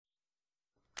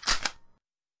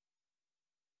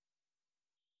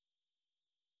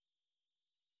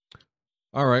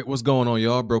All right, what's going on,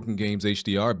 y'all? Broken Games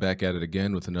HDR back at it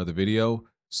again with another video.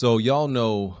 So y'all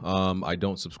know I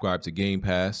don't subscribe to Game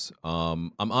Pass.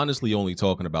 I'm honestly only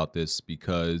talking about this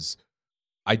because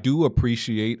I do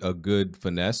appreciate a good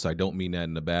finesse. I don't mean that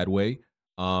in a bad way.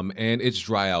 And it's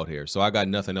dry out here, so I got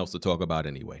nothing else to talk about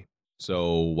anyway.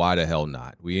 So why the hell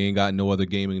not? We ain't got no other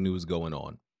gaming news going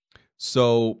on.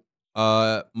 So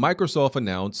Microsoft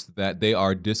announced that they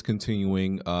are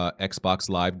discontinuing Xbox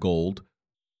Live Gold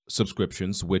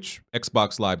subscriptions, which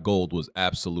Xbox Live Gold was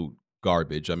absolute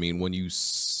garbage. I mean, when you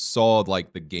saw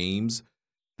like the games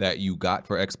that you got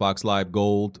for Xbox Live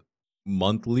Gold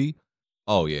monthly,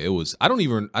 oh yeah, it was I don't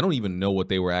even know what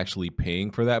they were actually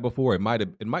paying for that before. It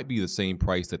might be the same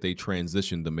price that they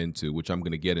transitioned them into, which I'm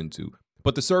going to get into.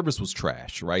 But the service was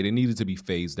trash, right? It needed to be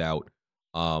phased out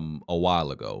a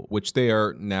while ago, which they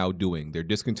are now doing. They're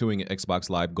discontinuing Xbox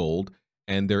Live Gold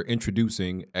and they're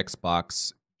introducing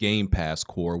Xbox Game Pass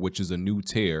Core, which is a new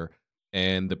tier.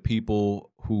 And the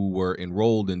people who were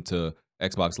enrolled into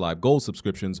Xbox Live Gold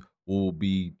subscriptions will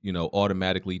be,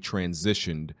 automatically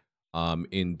transitioned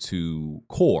into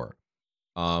Core,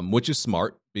 which is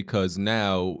smart because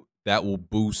now that will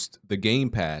boost the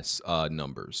Game Pass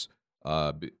numbers.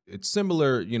 It's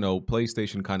similar,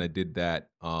 PlayStation kind of did that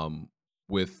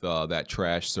with that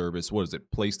trash service. What is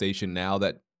it, PlayStation Now,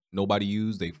 that nobody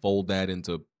used? They fold that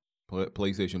into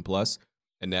PlayStation Plus,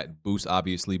 and that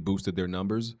obviously boosted their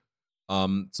numbers.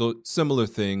 So similar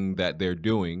thing that they're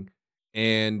doing,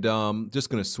 and just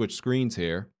gonna switch screens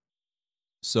here.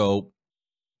 So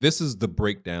this is the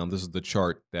breakdown. This is the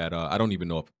chart that I don't even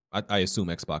know if I assume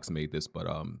Xbox made this, but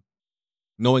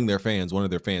knowing their fans, one of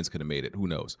their fans could have made it. Who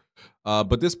knows?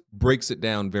 But this breaks it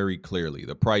down very clearly.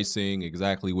 The pricing,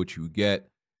 exactly what you get,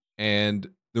 and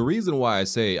the reason why I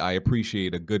say I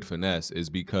appreciate a good finesse is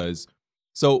because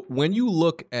so when you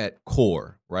look at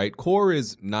Core, right? Core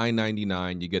is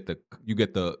 $9.99. You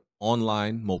get the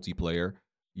online multiplayer.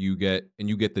 You get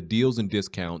the deals and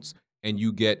discounts, and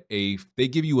they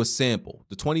give you a sample.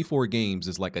 The 24 games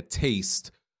is like a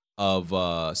taste of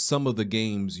some of the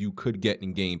games you could get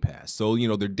in Game Pass. So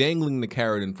they're dangling the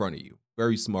carrot in front of you.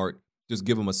 Very smart. Just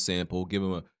give them a sample. Give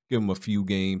them a few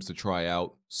games to try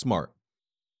out. Smart.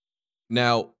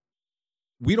 Now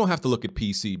we don't have to look at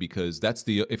PC because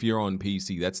if you're on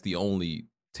PC, that's the only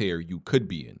tier you could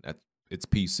be in. It's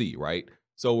PC, right?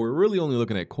 So we're really only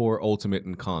looking at Core, Ultimate,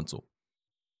 and Console.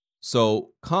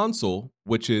 So console,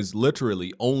 which is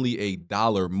literally only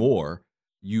 $1 more,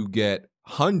 you get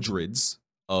hundreds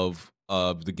of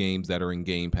the games that are in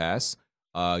Game Pass.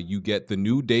 You get the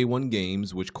new day one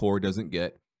games, which Core doesn't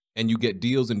get, and you get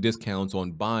deals and discounts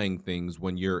on buying things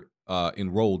when you're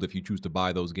enrolled if you choose to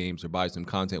buy those games or buy some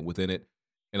content within it,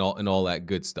 and all that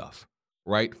good stuff,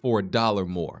 right? For $1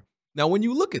 more. Now, when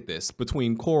you look at this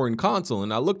between Core and Console,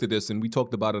 and I looked at this and we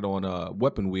talked about it on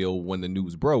Weapon Wheel when the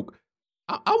news broke,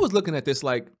 I was looking at this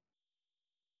like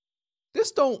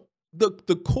this don't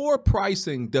the core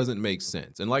pricing doesn't make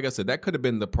sense. And like I said, that could have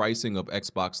been the pricing of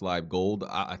Xbox Live Gold.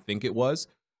 I think it was.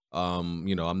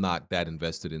 I'm not that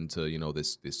invested into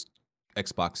this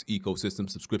Xbox ecosystem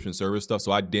subscription service stuff,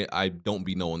 so I don't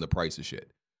be knowing the price of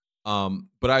shit.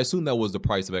 But I assume that was the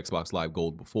price of Xbox Live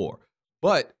Gold before.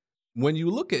 But when you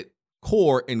look at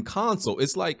Core and Console,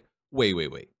 it's like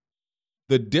wait.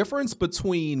 The difference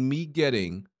between me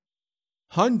getting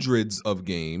hundreds of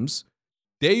games,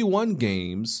 day one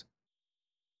games,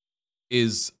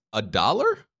 is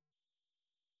 $1.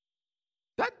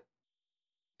 That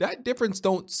that difference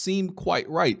don't seem quite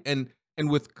right. And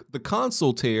with the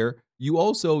console tier, you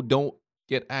also don't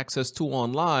get access to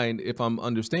online, if I'm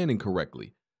understanding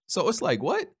correctly. So it's like,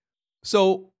 what?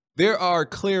 So there are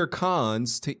clear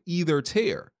cons to either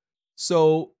tier.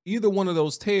 So either one of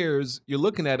those tiers, you're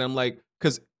looking at them like,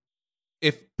 because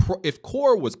if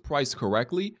Core was priced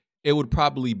correctly, it would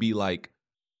probably be like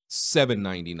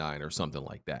 $7.99 or something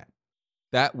like that.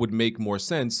 That would make more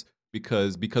sense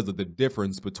because of the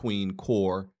difference between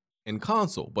Core and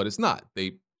Console, but it's not.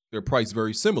 They're priced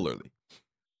very similarly.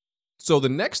 So the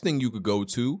next thing you could go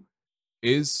to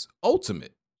is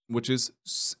Ultimate, which is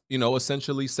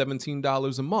essentially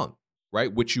 $17 a month,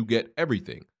 right? Which you get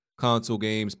everything: console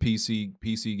games,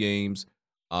 PC games,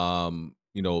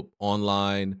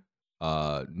 online,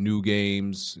 new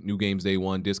games day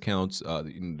one, discounts,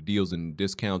 deals and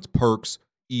discounts, perks,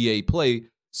 EA Play.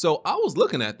 So I was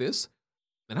looking at this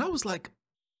and I was like,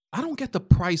 I don't get the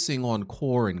pricing on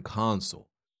Core and Console.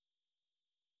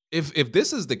 If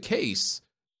this is the case,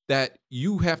 that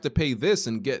you have to pay this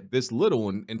and get this little,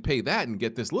 and pay that and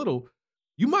get this little,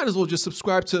 you might as well just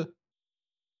subscribe to.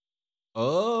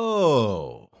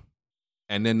 Oh.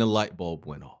 And then the light bulb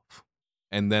went off.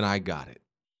 And then I got it.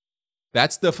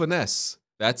 That's the finesse.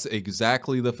 That's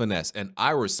exactly the finesse, and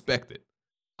I respect it.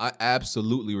 I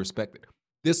absolutely respect it.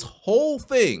 This whole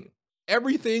thing,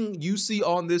 everything you see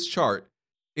on this chart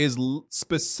is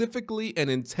specifically and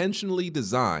intentionally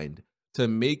designed to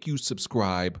make you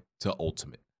subscribe to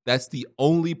Ultimate. That's the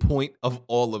only point of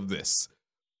all of this.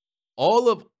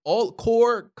 All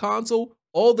core console,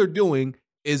 all they're doing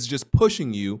is just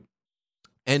pushing you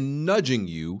and nudging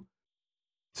you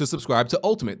to subscribe to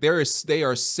Ultimate. They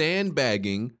are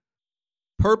sandbagging,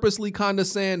 purposely kind of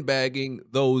sandbagging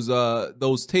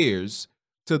those tiers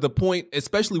to the point,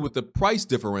 especially with the price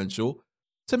differential,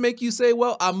 to make you say,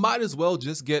 well, I might as well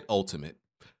just get Ultimate.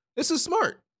 This is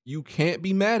smart. You can't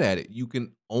be mad at it. You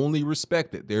can only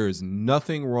respect it. There is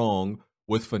nothing wrong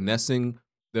with finessing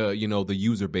the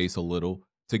user base a little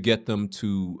to get them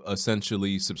to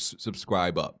essentially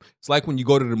subscribe up. It's like when you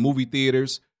go to the movie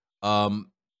theaters. New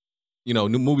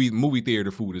movie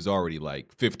theater food is already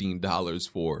like $15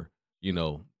 for, I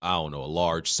don't know, a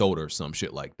large soda or some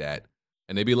shit like that.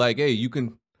 And they'd be like, hey, you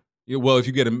can, well, if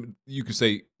you get you could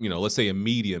say, let's say a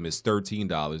medium is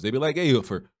 $13. They'd be like, hey,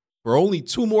 for only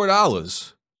 $2 more,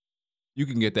 you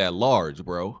can get that large,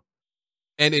 bro.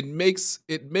 And it makes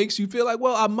you feel like,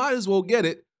 well, I might as well get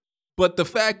it. But the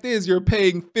fact is, you're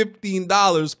paying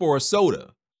 $15 for a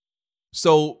soda.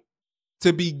 So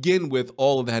to begin with,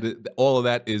 all of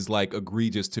that is like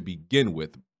egregious to begin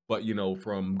with. But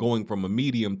from going from a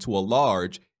medium to a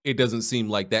large, it doesn't seem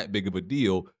like that big of a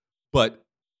deal. But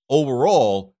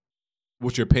overall,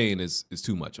 what you're paying is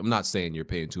too much. I'm not saying you're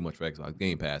paying too much for Xbox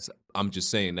Game Pass. I'm just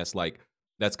saying that's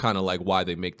kind of like why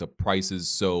they make the prices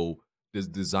so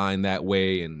designed that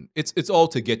way, and it's all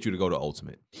to get you to go to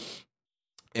Ultimate.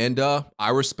 And I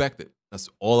respect it. That's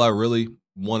all I really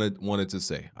wanted to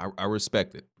say. I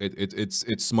respect it.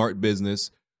 It's smart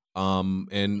business,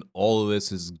 and all of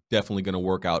this is definitely going to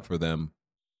work out for them.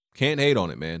 Can't hate on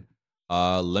it, man.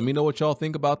 Let me know what y'all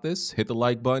think about this. Hit the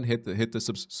like button. Hit the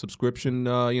subscription.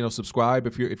 Subscribe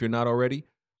if you're not already.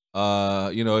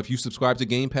 If you subscribe to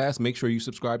Game Pass, make sure you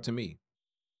subscribe to me.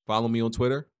 Follow me on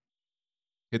Twitter.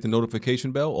 Hit the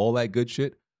notification bell. All that good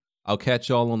shit. I'll catch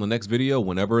y'all on the next video,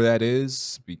 whenever that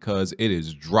is, because it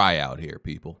is dry out here,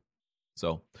 people.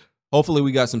 So hopefully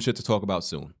we got some shit to talk about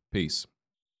soon. Peace.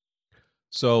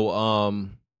 So I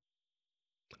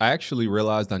actually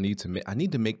realized I need to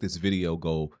make this video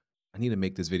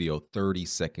 30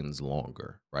 seconds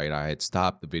longer, right? I had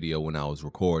stopped the video when I was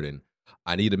recording.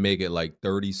 I need to make it like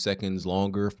 30 seconds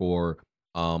longer for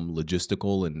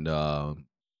logistical and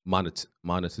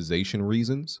monetization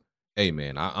reasons. Hey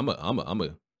man,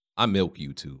 I milk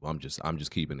YouTube. I'm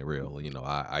just keeping it real.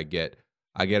 I get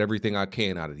everything I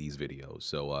can out of these videos.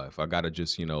 So if I gotta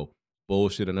just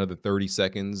bullshit another 30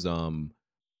 seconds, and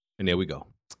there we go.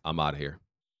 I'm out of here.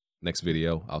 Next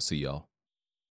video, I'll see y'all.